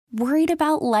Worried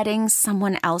about letting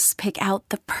someone else pick out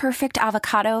the perfect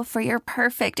avocado for your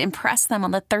perfect impress them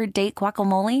on the third date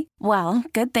guacamole? Well,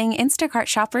 good thing Instacart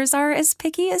shoppers are as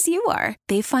picky as you are.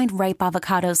 They find ripe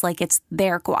avocados like it's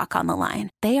their guac on the line.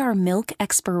 They are milk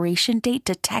expiration date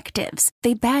detectives.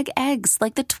 They bag eggs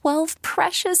like the 12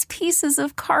 precious pieces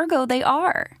of cargo they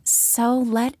are. So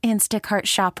let Instacart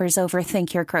shoppers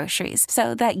overthink your groceries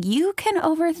so that you can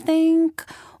overthink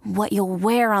what you'll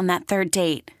wear on that third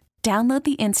date. Download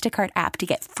the Instacart app to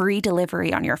get free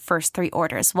delivery on your first 3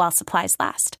 orders while supplies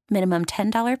last. Minimum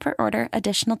 $10 per order.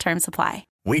 Additional terms apply.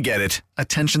 We get it.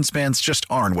 Attention spans just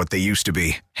aren't what they used to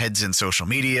be. Heads in social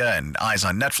media and eyes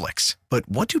on Netflix. But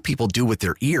what do people do with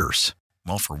their ears?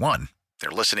 Well, for one, they're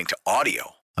listening to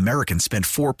audio. Americans spend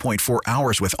 4.4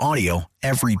 hours with audio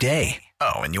every day.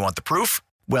 Oh, and you want the proof?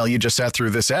 Well, you just sat through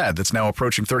this ad that's now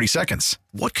approaching 30 seconds.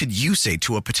 What could you say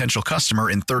to a potential customer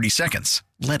in 30 seconds?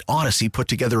 Let Odyssey put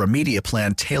together a media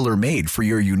plan tailor-made for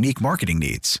your unique marketing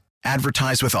needs.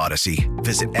 Advertise with Odyssey.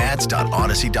 Visit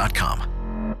ads.odyssey.com.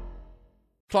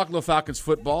 Talk a little Falcons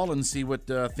football and see what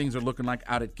things are looking like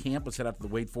out at camp. Let's head out to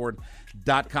the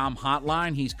WadeFord.com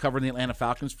hotline. He's covering the Atlanta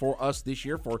Falcons for us this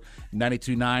year for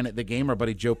 92.9 The Game. Our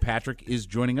buddy Joe Patrick is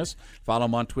joining us. Follow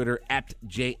him on Twitter at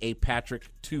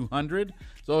JAPatrick200.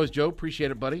 As always, Joe,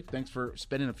 appreciate it, buddy. Thanks for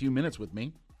spending a few minutes with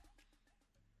me.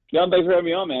 Yeah, thanks for having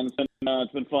me on, man. It's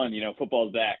been fun. You know,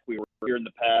 football's back. We were here in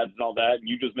the pads and all that. And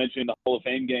you just mentioned the Hall of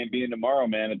Fame game being tomorrow,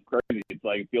 man. It's crazy. It's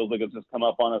like, it feels like it's just come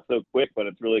up on us so quick, but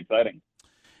it's really exciting.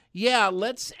 Yeah,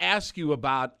 let's ask you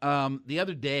about the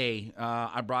other day.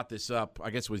 I brought this up, I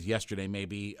guess it was yesterday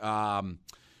maybe,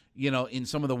 in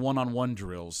some of the one-on-one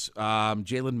drills.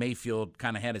 Jalen Mayfield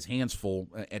kind of had his hands full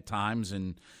at times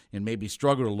and maybe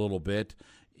struggled a little bit.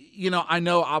 I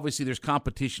know obviously there's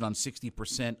competition on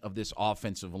 60% of this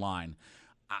offensive line.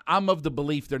 I'm of the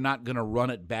belief they're not going to run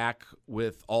it back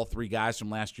with all 3 guys from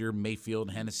last year,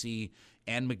 Mayfield, Hennessy,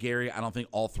 and McGarry. I don't think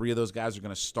all 3 of those guys are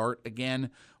going to start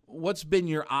again. What's been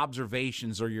your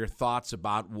observations or your thoughts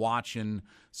about watching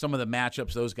some of the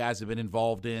matchups those guys have been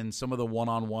involved in, some of the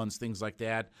one-on-ones, things like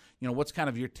that? What's kind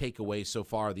of your takeaway so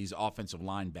far of these offensive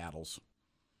line battles?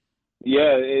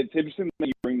 Yeah, it's interesting that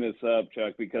you bring this up,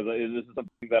 Chuck, because this is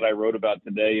something that I wrote about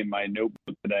today in my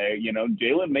notebook today.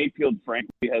 Jalen Mayfield,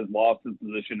 frankly, has lost his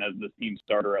position as this team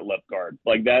starter at left guard.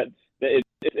 Like that,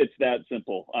 it's that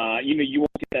simple. You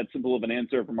won't get that simple of an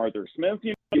answer from Arthur Smith.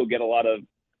 You'll get a lot of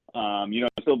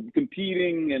still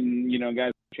competing and,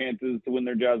 guys have chances to win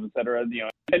their jobs, et cetera.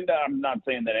 And I'm not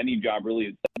saying that any job really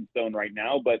is set in stone right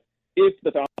now, but if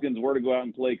the Falcons were to go out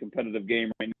and play a competitive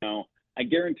game right now, I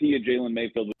guarantee you Jalen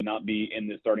Mayfield would not be in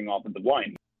the starting offensive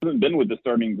line. He hasn't been with the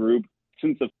starting group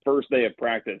since the first day of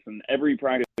practice, and every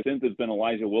practice since has been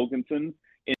Elijah Wilkinson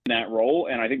in that role.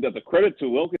 And I think that's a credit to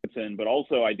Wilkinson, but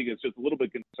also I think it's just a little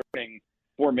bit concerning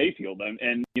for Mayfield.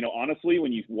 And honestly,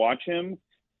 when you watch him,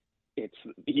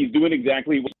 he's doing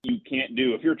exactly what you can't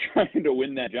do if you're trying to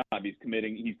win that job. He's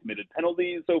committed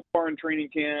penalties so far in training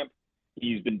camp.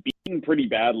 He's been beaten pretty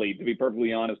badly, to be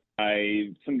perfectly honest, by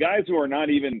some guys who are not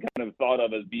even kind of thought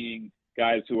of as being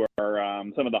guys who are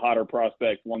some of the hotter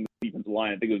prospects along the defensive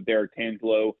line. I think it was Derek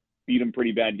Tangelo beat him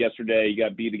pretty bad yesterday. He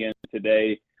got beat again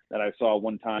today that I saw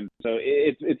one time. So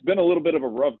it's been a little bit of a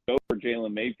rough go for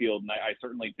Jalen Mayfield, and I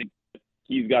certainly think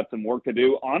he's got some work to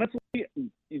do. Honestly,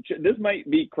 this might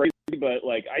be crazy, but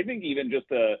I think even just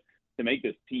to make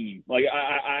this team,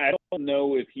 I don't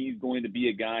know if he's going to be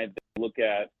a guy that look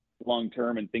at long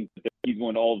term and think that he's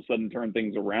going to all of a sudden turn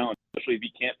things around, especially if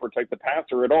he can't protect the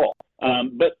passer at all.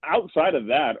 But outside of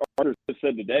that, Arthur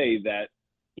said today that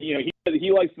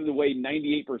he likes the way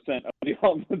 98% of the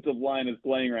offensive line is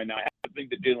playing right now. I have to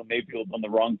think that Jalen Mayfield's on the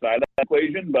wrong side of that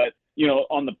equation, but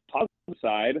on the positive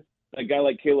side, a guy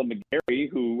like Caleb McGarry,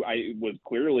 who I was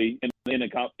clearly in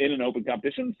an open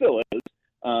competition, still is.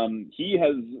 He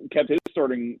has kept his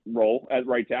starting role at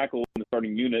right tackle in the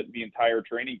starting unit the entire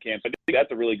training camp. I think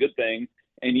that's a really good thing.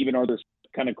 And even Arthur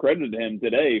kind of credited him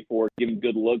today for giving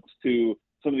good looks to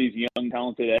some of these young,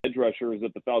 talented edge rushers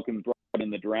that the Falcons brought in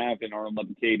the draft in Arnold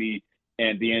Katie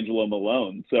and D'Angelo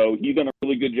Malone. So he's done a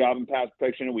really good job in pass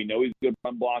protection. We know he's a good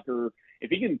run blocker.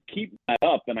 If he can keep that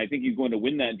up, then I think he's going to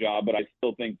win that job, but I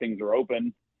still think things are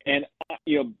open. And,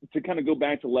 to kind of go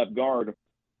back to left guard,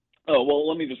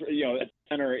 let me just, at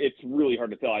center, it's really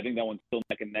hard to tell. I think that one's still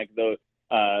neck and neck, though.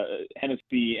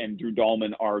 Hennessy and Drew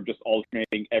Dahlman are just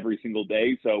alternating every single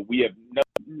day. So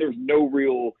there's no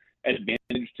real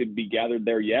advantage to be gathered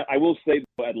there yet. I will say,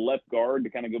 though, at left guard, to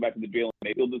kind of go back to the Jalen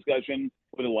Mayfield discussion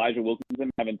with Elijah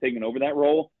Wilkinson having taken over that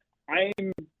role,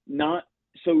 I'm not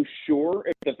so sure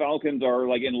if the Falcons are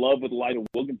like in love with Elijah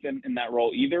Wilkinson in that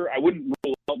role either. I wouldn't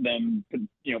rule out them,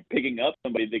 picking up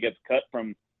somebody that gets cut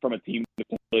from a team to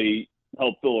potentially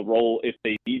help fill a role if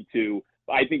they need to.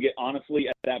 I think honestly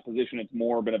at that position, it's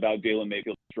more been about Jalen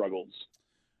Mayfield's struggles.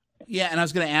 Yeah, and I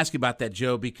was going to ask you about that,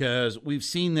 Joe, because we've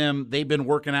seen them. They've been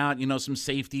working out, some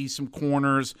safeties, some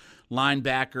corners,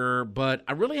 linebacker, but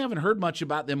I really haven't heard much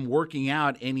about them working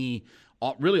out any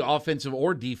really offensive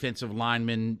or defensive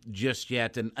linemen just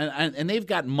yet. And they've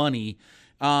got money.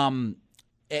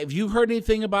 Have you heard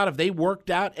anything about if they worked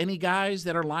out any guys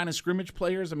that are line of scrimmage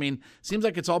players? I mean, seems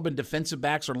like it's all been defensive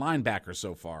backs or linebackers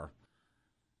so far.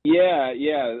 Yeah,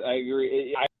 I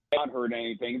agree. I have not heard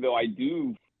anything, though I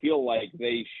do feel like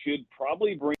they should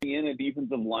probably bring in a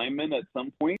defensive lineman at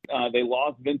some point. They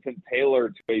lost Vincent Taylor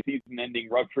to a season-ending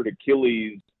ruptured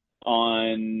Achilles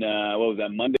on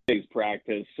Monday's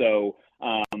practice. So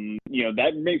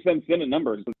that makes them thin in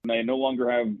numbers. They no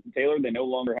longer have Taylor. They no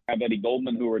longer have Eddie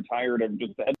Goldman, who retired of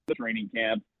just ahead of the training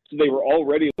camp. So they were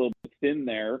already a little bit thin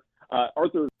there.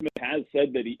 Arthur Smith has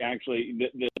said that he actually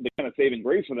the kind of saving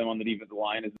grace for them on the defensive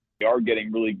line is they are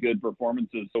getting really good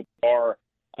performances so far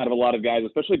out of a lot of guys,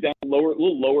 especially a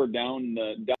little lower down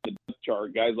the depth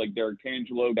chart. Guys like Derek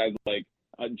Tangelo, guys like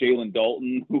Jalen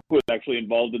Dalton, who was actually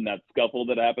involved in that scuffle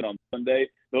that happened on Sunday.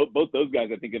 Both those guys,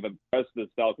 I think, have impressed this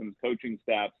Falcons coaching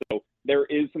staff. So there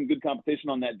is some good competition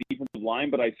on that defensive line,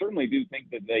 but I certainly do think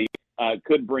that they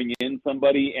could bring in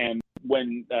somebody. And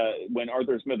when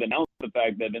Arthur Smith announced the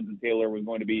fact that Vincent Taylor was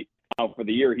going to be out for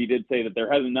the year, he did say that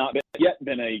there has not yet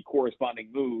been a corresponding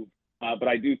move. But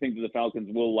I do think that the Falcons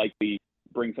will likely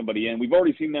bring somebody in. We've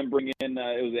already seen them bring in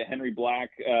it was a Henry Black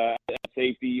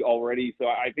safety already. So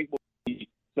I think we'll see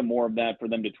some more of that for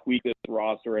them to tweak this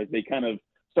roster as they kind of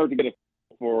start to get a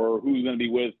feel for who's going to be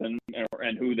with and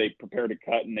who they prepare to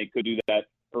cut. And they could do that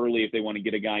early if they want to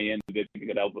get a guy in who they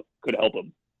think could help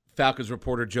them. Falcons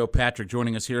reporter Joe Patrick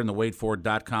joining us here in the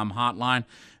WadeFord.com hotline.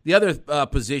 The other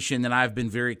position that I've been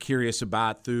very curious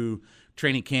about through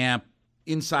training camp,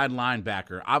 inside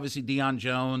linebacker. Obviously, Deion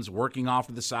Jones working off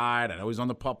to the side. I know he's on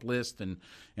the PUP list and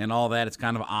all that. It's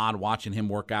kind of odd watching him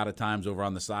work out at times over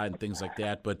on the side and things like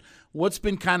that. But what's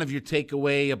been kind of your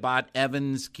takeaway about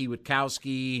Evans,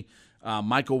 Kwiatkowski,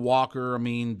 Michael Walker? I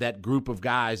mean, that group of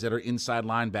guys that are inside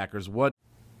linebackers. What?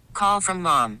 Call from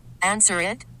mom. Answer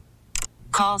it.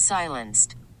 Call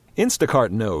silenced.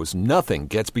 Instacart knows nothing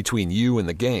gets between you and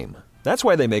the game. That's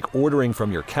why they make ordering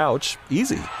from your couch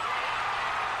easy.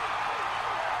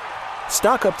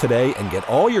 Stock up today and get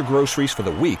all your groceries for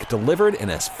the week delivered in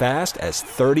as fast as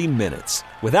 30 minutes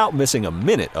without missing a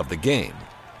minute of the game.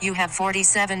 You have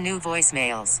 47 new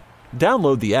voicemails.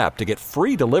 Download the app to get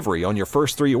free delivery on your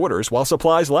first 3 orders while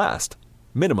supplies last.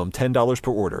 Minimum $10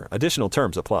 per order. Additional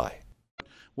terms apply.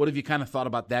 What have you kind of thought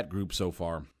about that group so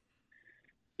far?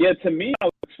 Yeah, to me, I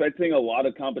was expecting a lot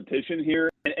of competition here.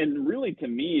 And really, to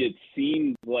me, it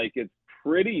seems like it's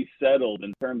pretty settled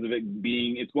in terms of it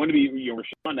being, it's going to be,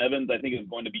 Rashaan Evans, I think, is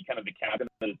going to be kind of the captain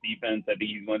of the defense. I think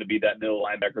he's going to be that middle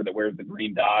linebacker that wears the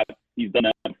green dot. He's done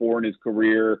that before in his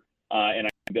career. And I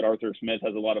think that Arthur Smith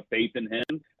has a lot of faith in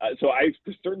him. So I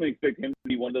certainly expect him to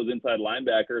be one of those inside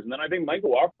linebackers. And then I think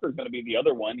Michael Walker is going to be the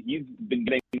other one. He's been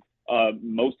getting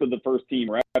most of the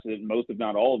first-team reps, most if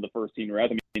not all of the first-team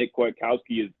reps. I mean, Nick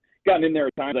Kwiatkowski has gotten in there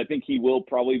at times. I think he will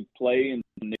probably play in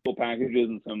some nickel packages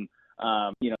and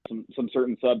some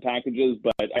certain sub packages,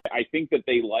 but I think that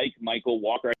they like Michael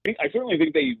Walker. I certainly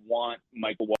think they want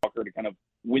Michael Walker to kind of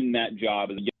win that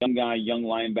job as a young guy, young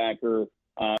linebacker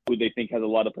who they think has a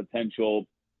lot of potential.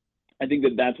 I think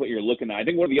that that's what you're looking at. I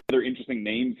think one of the other interesting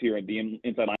names here at the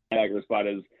inside linebacker spot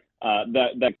is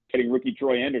that getting rookie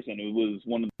Troy Anderson, who was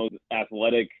one of the most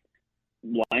athletic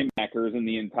linebackers in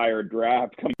the entire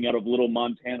draft coming out of Little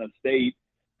Montana State.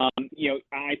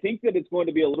 I think that it's going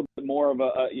to be a little bit more of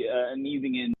an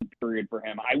easing in period for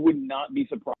him. I would not be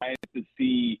surprised to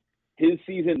see his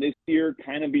season this year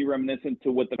kind of be reminiscent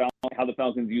to how the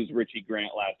Falcons used Richie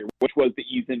Grant last year, which was to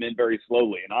ease him in very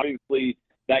slowly. And obviously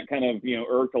that kind of,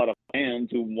 irked a lot of fans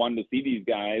who wanted to see these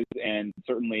guys. And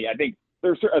certainly I think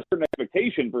there's a certain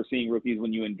expectation for seeing rookies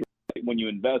when you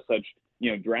invest such,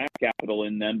 draft capital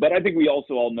in them. But I think we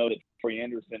also all know that Troy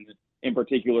Anderson in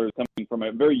particular is coming from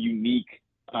a very unique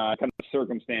kind of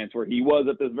circumstance where he was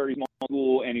at this very small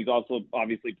school, and he's also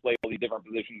obviously played all these different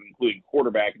positions, including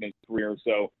quarterback in his career.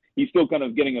 So he's still kind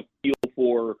of getting a feel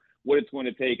for what it's going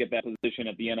to take at that position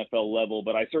at the NFL level.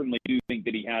 But I certainly do think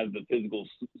that he has the physical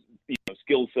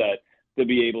skill set to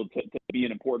be able to be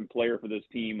an important player for this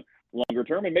team longer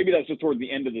term. And maybe that's just towards the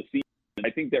end of the season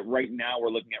I think that right now we're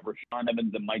looking at Rashaan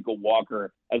Evans and Michael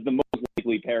Walker as the most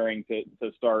likely pairing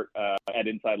to start at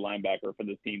inside linebacker for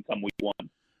this team come week one.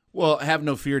 Well, have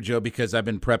no fear, Joe, because I've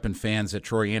been prepping fans that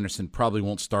Troy Anderson probably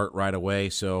won't start right away.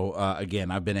 So,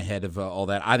 again, I've been ahead of all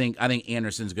that. I think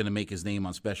Anderson's going to make his name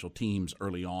on special teams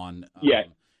early on. Yeah,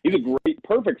 he's a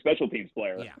perfect special teams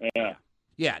player.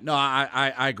 Yeah. No,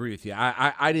 I agree with you.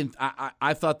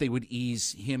 I thought they would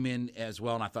ease him in as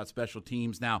well, and I thought special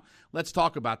teams. Now, let's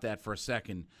talk about that for a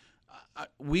second.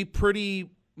 We pretty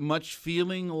much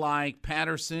feeling like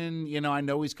Patterson, I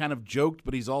know he's kind of joked,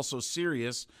 but he's also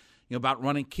serious, about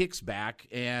running kicks back,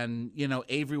 and,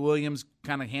 Avery Williams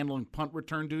kind of handling punt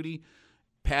return duty,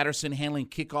 Patterson handling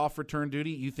kickoff return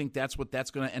duty. You think that's what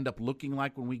that's going to end up looking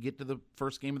like when we get to the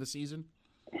first game of the season?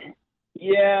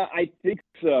 Yeah, I think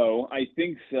so. I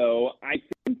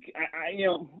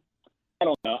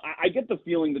don't know. I get the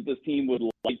feeling that this team would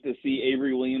like to see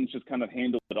Avery Williams just kind of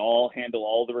handle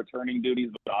all the returning duties,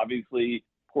 but obviously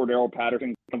Cordero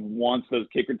Patterson kind of wants those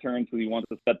kick returns because he wants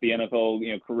to set the NFL,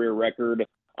 career record.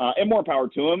 And more power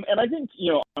to him. And I think,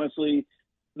 honestly,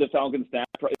 the Falcons staff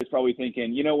is probably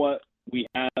thinking, you know what, we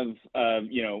have, a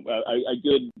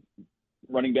good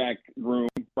running back room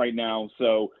right now,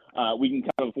 so we can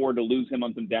kind of afford to lose him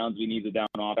on some downs he needs a down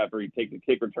off after he takes a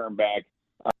kick return back.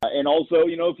 And also,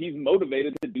 if he's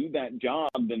motivated to do that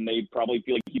job, then they probably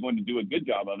feel like he's going to do a good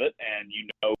job of it. And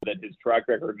that his track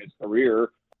record in his career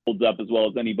holds up as well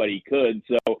as anybody could.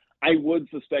 So I would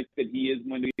suspect that he is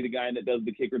going to be the guy that does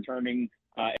the kick returning,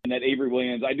 and that Avery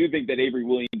Williams, I do think that Avery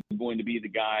Williams is going to be the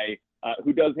guy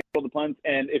who does handle the punts.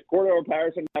 And if Cordero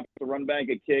Patterson happens to run back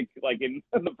a kick like in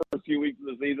the first few weeks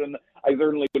of the season, I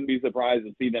certainly wouldn't be surprised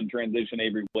to see them transition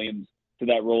Avery Williams to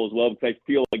that role as well, because I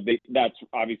feel like that's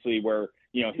obviously where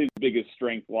his biggest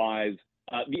strength lies.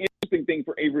 The interesting thing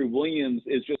for Avery Williams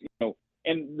is just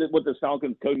what the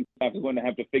Falcons coaching staff is going to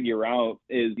have to figure out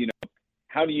is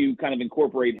how do you kind of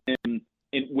incorporate him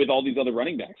in with all these other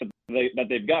running backs that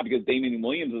they've got, because Damian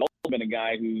Williams has also been a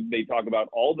guy who they talk about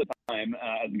all the time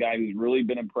as a guy who's really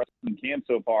been impressive in camp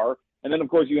so far. And then, of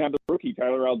course, you have the rookie,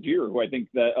 Tyler Algier, who I think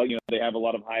that they have a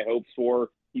lot of high hopes for.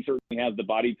 He certainly has the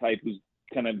body type who's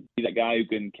kind of be that guy who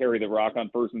can carry the rock on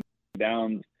first and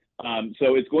downs.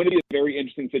 So it's going to be a very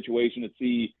interesting situation to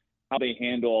see how they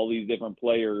handle all these different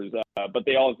players. But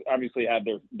they all obviously have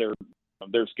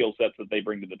their skill sets that they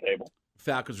bring to the table.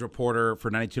 Falcons reporter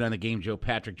for 92.9 The Game, Joe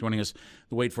Patrick, joining us,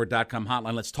 the waitfor.com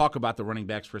hotline. Let's talk about the running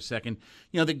backs for a second.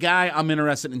 The guy I'm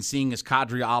interested in seeing is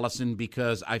Kadri Ollison,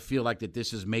 because I feel like that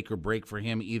this is make or break for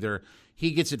him. Either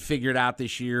he gets it figured out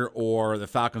this year or the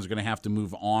Falcons are going to have to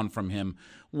move on from him.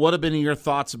 What have been your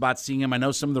thoughts about seeing him? I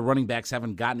know some of the running backs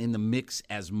haven't gotten in the mix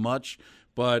as much,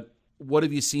 but what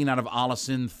have you seen out of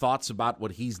Ollison? Thoughts about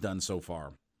what he's done so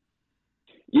far?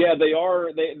 Yeah, they are.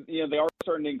 They are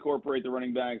starting to incorporate the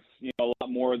running backs, a lot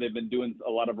more. They've been doing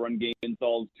a lot of run game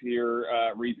installs here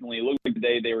recently. It looks like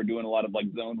today they were doing a lot of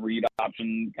zone read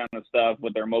option kind of stuff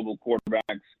with their mobile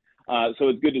quarterbacks. So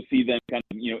it's good to see them kind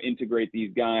of integrate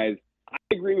these guys. I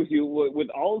agree with you. With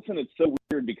Ollison, it's so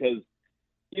weird because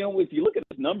if you look at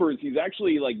his numbers, he's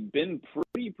actually been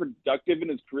pretty productive in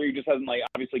his career. He just hasn't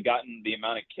obviously gotten the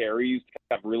amount of carries to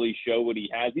kind of really show what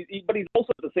he has. But he's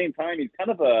also at the same time he's kind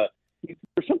of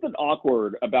there's something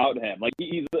awkward about him.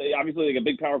 He's obviously a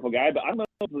big, powerful guy, but I don't know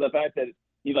if it's the fact that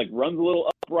he runs a little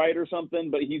upright or something,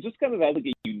 but he just kind of has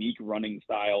a unique running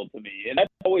style to me. And that's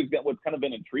always what's kind of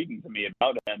been intriguing to me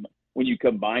about him when you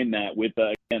combine that with,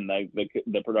 again,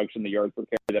 the production, the yards per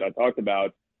carry that I talked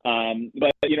about.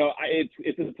 But,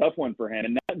 it's a tough one for him.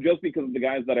 And not just because of the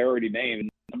guys that I already named.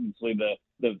 Obviously,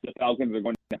 the Falcons are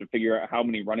going to have to figure out how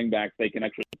many running backs they can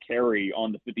actually carry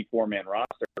on the 54-man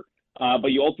roster.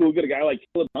 But you also get a guy like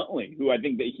Caleb Huntley, who I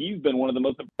think that he's been one of the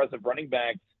most impressive running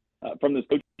backs from this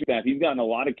coaching staff. He's gotten a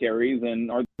lot of carries, and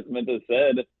Arthur Smith has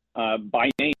said by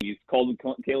name, he's called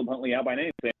Caleb Huntley out by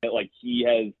name, saying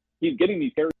that he's getting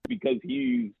these carries because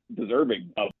he's deserving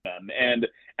of them. And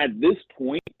at this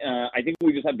point, I think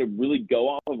we just have to really go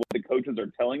off of what the coaches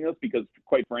are telling us, because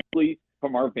quite frankly,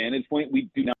 from our vantage point, we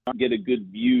do not get a good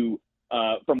view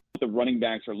from what the running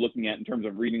backs are looking at in terms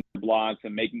of reading the blocks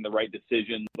and making the right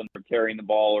decisions when they're carrying the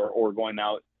ball or going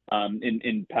out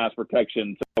in pass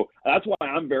protection. So that's why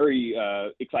I'm very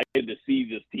excited to see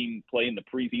this team play in the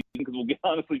preseason, because we'll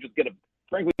honestly just get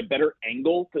a better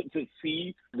angle to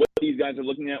see what these guys are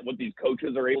looking at, what these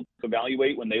coaches are able to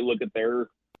evaluate when they look at their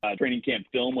training camp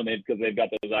film, because they've got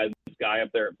those eyes of this guy up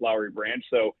there at Flowery Branch.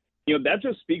 So, that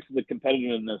just speaks to the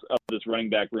competitiveness of this running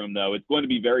back room, though. It's going to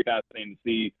be very fascinating to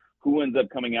see who ends up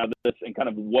coming out of this and kind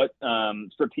of what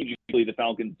strategically the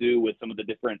Falcons do with some of the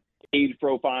different age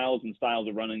profiles and styles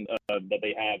of running that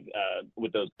they have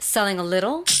with those. Selling a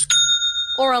little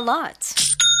or a lot?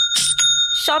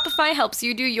 Shopify helps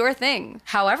you do your thing,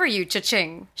 however you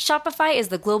cha-ching. Shopify is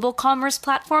the global commerce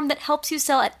platform that helps you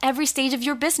sell at every stage of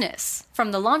your business.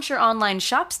 From the launch your online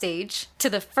shop stage,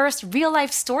 to the first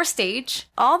real-life store stage,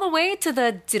 all the way to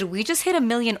the did we just hit 1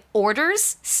 million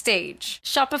orders stage.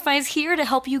 Shopify's here to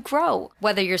help you grow.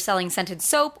 Whether you're selling scented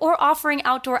soap or offering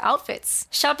outdoor outfits,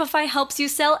 Shopify helps you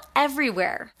sell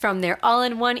everywhere. From their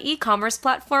all-in-one e-commerce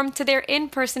platform to their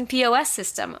in-person POS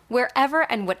system, wherever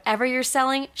and whatever you're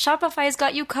selling, Shopify's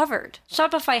got you covered.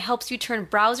 Shopify helps you turn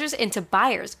browsers into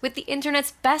buyers with the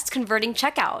internet's best converting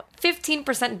checkout.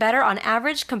 15% better on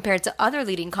average compared to other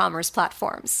leading commerce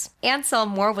platforms. And sell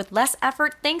more with less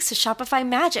effort thanks to Shopify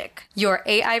Magic, your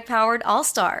AI-powered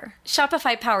all-star.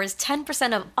 Shopify powers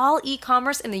 10% of all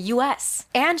e-commerce in the U.S.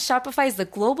 And Shopify is the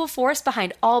global force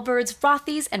behind Allbirds,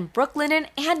 Rothy's, and Brooklinen,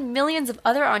 and millions of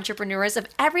other entrepreneurs of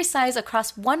every size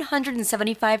across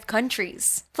 175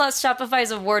 countries. Plus,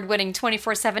 Shopify's award-winning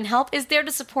 24/7 help is there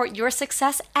to support your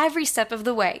success every step of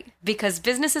the way. Because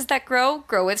businesses that grow,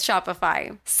 grow with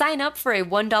Shopify. Sign up for a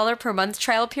 $1 per month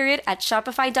trial period at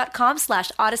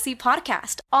shopify.com/Odyssey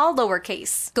Podcast, all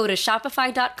lowercase. Go to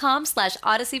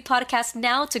shopify.com/Odyssey Podcast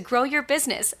now to grow your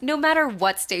business, no matter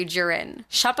what stage you're in.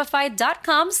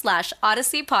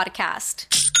 Shopify.com/Odyssey Podcast.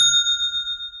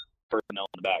 Personnel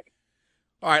in the back.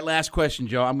 All right, last question,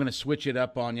 Joe. I'm going to switch it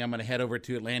up on you. I'm going to head over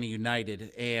to Atlanta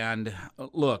United, and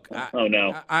look,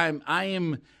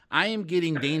 I am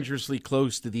getting dangerously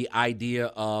close to the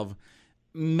idea of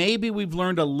maybe we've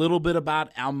learned a little bit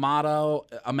about Almada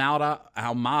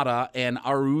and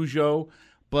Araujo,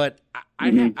 but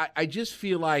I just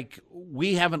feel like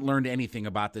we haven't learned anything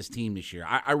about this team this year.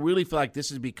 I really feel like this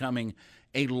is becoming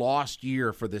a lost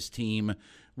year for this team,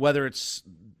 whether it's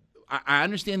I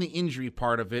understand the injury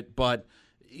part of it, but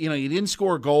you know, you didn't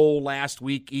score a goal last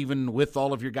week, even with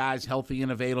all of your guys healthy and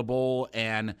available.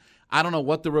 And I don't know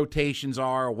what the rotations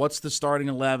are, what's the starting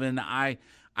 11. I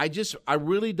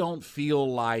really don't feel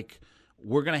like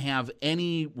we're going to have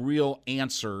any real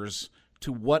answers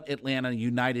to what Atlanta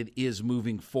United is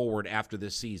moving forward after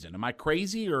this season. Am I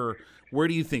crazy, or where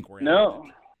do you think we're at?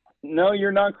 No,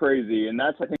 you're not crazy. And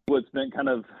that's, I think, what's been kind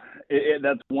of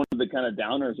that's one of the kind of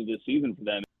downers of this season for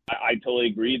them. I totally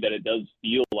agree that it does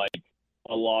feel like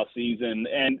a lost season.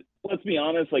 And let's be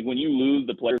honest, like when you lose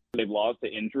the players they've lost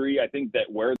to injury, I think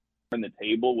that where they're in the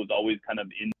table was always kind of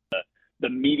in the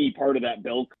meaty part of that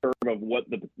bell curve of what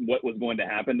was going to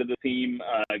happen to the team,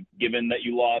 given that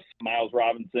you lost Miles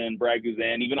Robinson, Brad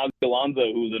Guzan, even Ozzie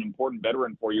Alonso, who's an important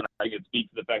veteran for you. I think it speaks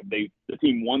to the fact that the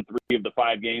team won 3 of the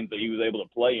 5 games that he was able to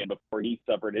play in before he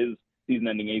suffered his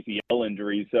season-ending ACL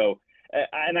injury. So,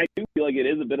 and I do feel like it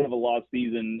is a bit of a lost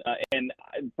season. And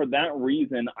for that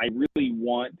reason, I really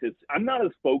want to – I'm not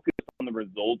as focused on the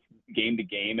results game to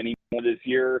game anymore this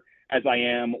year as I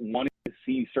am wanting to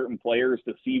see certain players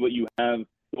to see what you have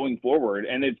going forward.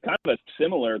 And it's kind of a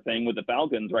similar thing with the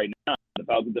Falcons right now. The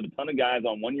Falcons have a ton of guys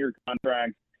on one-year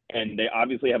contracts, and they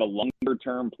obviously have a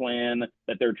longer-term plan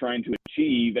that they're trying to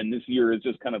achieve, and this year is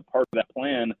just kind of part of that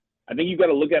plan. I think you've got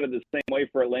to look at it the same way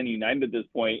for Atlanta United at this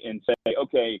point and say,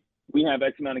 okay, we have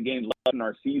X amount of games left in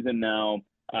our season now.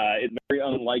 It's very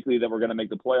unlikely that we're going to make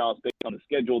the playoffs based on the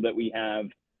schedule that we have.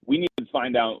 We need to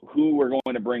find out who we're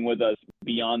going to bring with us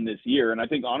beyond this year. And I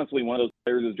think, honestly, one of those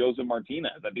players is Joseph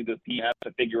Martinez. I think this team has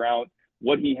to figure out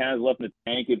what he has left in the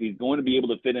tank, if he's going to be able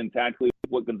to fit in tactically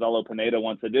with what Gonzalo Pineda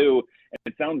wants to do. And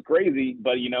it sounds crazy,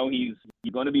 but, you know, he's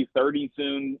going to be 30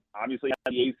 soon. Obviously,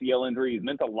 had the ACL injury. He's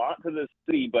meant a lot to this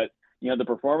city, but, you know, the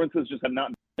performances just have not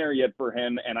been there yet for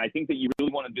him. And I think that you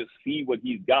really want to just see what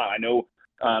he's got. I know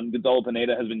Gonzalo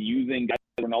Pineda has been using guys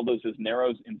like Ronaldo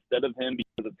Cisneros instead of him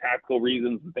because of tactical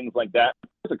reasons and things like that.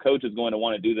 The coach is going to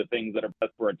want to do the things that are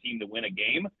best for a team to win a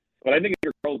game. But I think if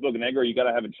you're Carlos Bocanegra, you got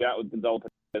to have a chat with Gonzalo Pineda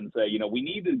and say, you know, we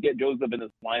need to get Joseph in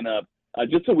this lineup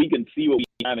just so we can see what we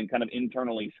have and kind of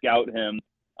internally scout him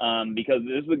because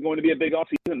this is going to be a big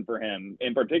offseason for him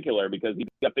in particular because he's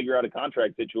got to figure out a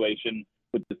contract situation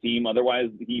with the team. Otherwise,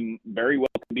 he very well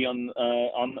could be in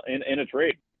a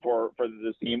trade for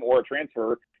this team or a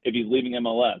transfer if he's leaving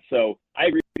MLS. So I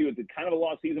agree with you. It's kind of a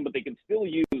lost season, but they can still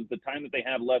use the time that they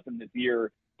have left in this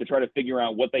year to try to figure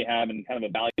out what they have and kind of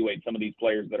evaluate some of these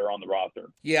players that are on the roster.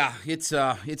 Yeah, it's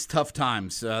tough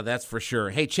times, that's for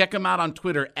sure. Hey, check him out on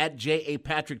Twitter at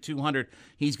JAPatrick200.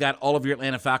 He's got all of your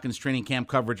Atlanta Falcons training camp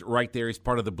coverage right there. He's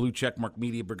part of the Blue Checkmark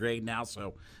Media Brigade now.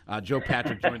 So Joe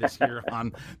Patrick joined us here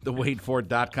on the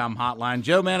WadeFord.com hotline.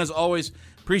 Joe, man, as always,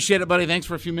 appreciate it, buddy. Thanks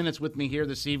for a few minutes with me here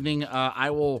this evening.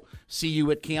 I will see you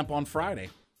at camp on Friday.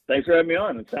 Thanks for having me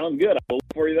on. It sounds good. I'll look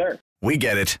for you there. We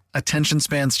get it. Attention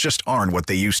spans just aren't what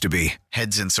they used to be.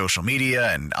 Heads in social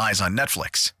media and eyes on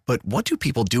Netflix. But what do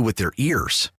people do with their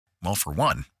ears? Well, for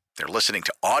one, they're listening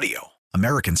to audio.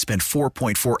 Americans spend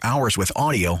 4.4 hours with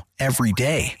audio every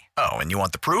day. Oh, and you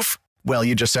want the proof? Well,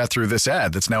 you just sat through this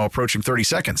ad that's now approaching 30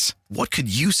 seconds. What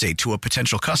could you say to a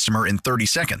potential customer in 30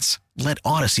 seconds? Let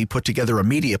Odyssey put together a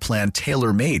media plan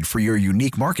tailor-made for your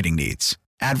unique marketing needs.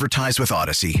 Advertise with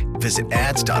Odyssey. Visit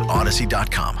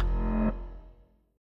ads.odyssey.com.